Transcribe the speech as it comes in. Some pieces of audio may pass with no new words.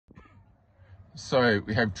So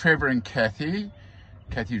we have Trevor and Cathie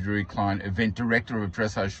Drury Klein, event director of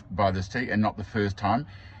Dressage by the Sea, and not the first time.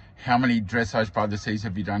 How many Dressage by the Seas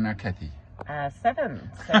have you done now, Cathie? Seven.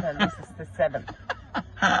 This is the seventh.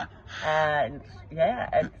 And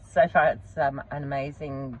yeah, so far it's an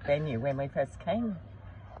amazing venue. When we first came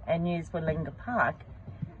and used Willinga Park,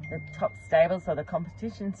 the top stables, or the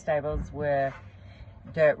competition stables, were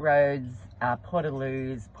dirt roads,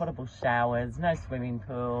 portaloos, portable showers, no swimming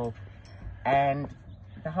pool, and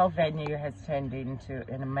the whole venue has turned into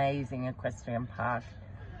an amazing equestrian park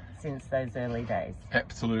since those early days.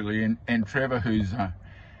 Absolutely, and Trevor, who's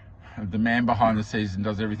the man behind the scenes and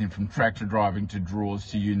does everything from tractor driving to draws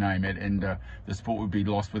to you name it, and the sport would be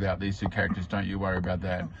lost without these two characters, don't you worry about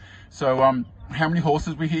that. So how many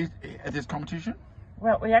horses were here at this competition?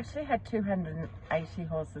 Well, we actually had 280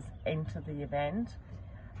 horses enter the event.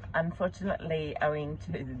 Unfortunately, owing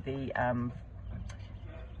to the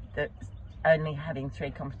only having 3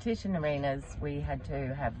 competition arenas, we had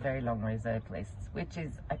to have very long reserve lists, which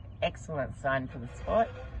is an excellent sign for the sport.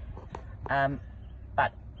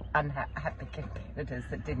 But unhappy competitors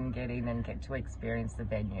that didn't get in and get to experience the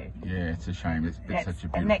venue. Yeah, it's a shame. It's such a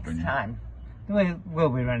beautiful next venue. time. We'll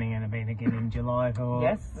be running an event again in July for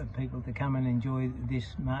Yes. people to come and enjoy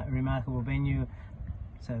this remarkable venue.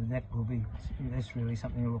 So that's really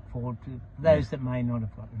something to look forward to. Those that may not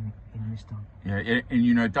have gotten in this time. Yeah, and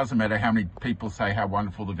you know, it doesn't matter how many people say how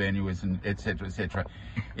wonderful the venue is, and etc., etc.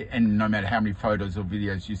 And no matter how many photos or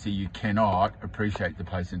videos you see, you cannot appreciate the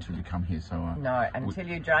place until you come here. So no, until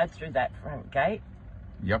you drive through that front gate.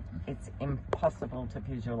 Yep. It's impossible to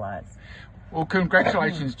visualise. Well,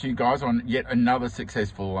 congratulations to you guys on yet another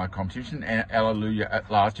successful competition, and hallelujah,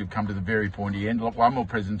 at last you've come to the very pointy end. One more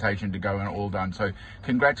presentation to go and all done. So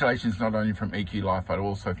congratulations not only from EQ Life but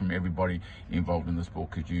also from everybody involved in the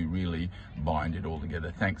sport, because you really bind it all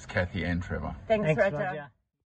together. Thanks, Cathie and Trevor. Thanks, Roger. Roger.